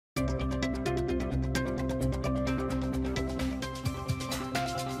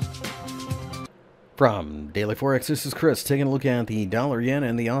From Daily Forex, this is Chris taking a look at the dollar yen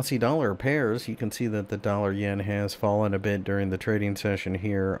and the Aussie dollar pairs. You can see that the dollar yen has fallen a bit during the trading session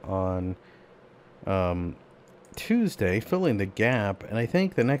here on Tuesday, filling the gap. And I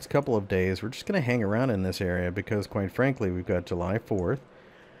think the next couple of days we're just going to hang around in this area because, quite frankly, we've got July 4th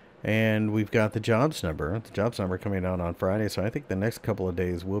and we've got the jobs number. The jobs number coming out on Friday, so I think the next couple of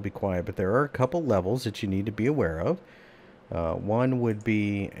days will be quiet. But there are a couple levels that you need to be aware of. One would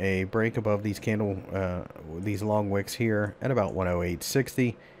be a break above these these long wicks here at about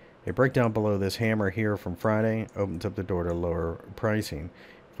 108.60. A breakdown below this hammer here from Friday opens up the door to lower pricing.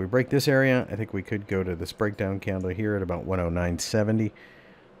 If we break this area, I think we could go to this breakdown candle here at about 109.70.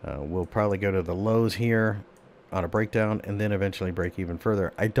 We'll probably go to the lows here on a breakdown and then eventually break even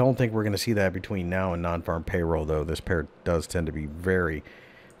further. I don't think we're going to see that between now and non-farm payroll, though. This pair does tend to be very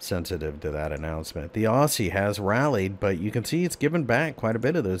sensitive to that announcement. The Aussie has rallied, but you can see it's given back quite a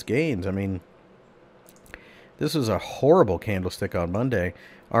bit of those gains. I mean, this was a horrible candlestick on Monday.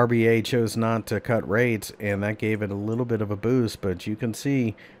 RBA chose not to cut rates, and that gave it a little bit of a boost, but you can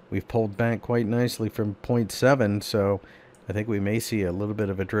see we've pulled back quite nicely from 0.7, so I think we may see a little bit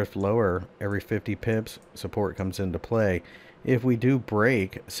of a drift lower every 50 pips. Support comes into play. If we do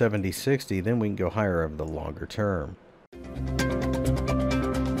break 70.60, then we can go higher over the longer term.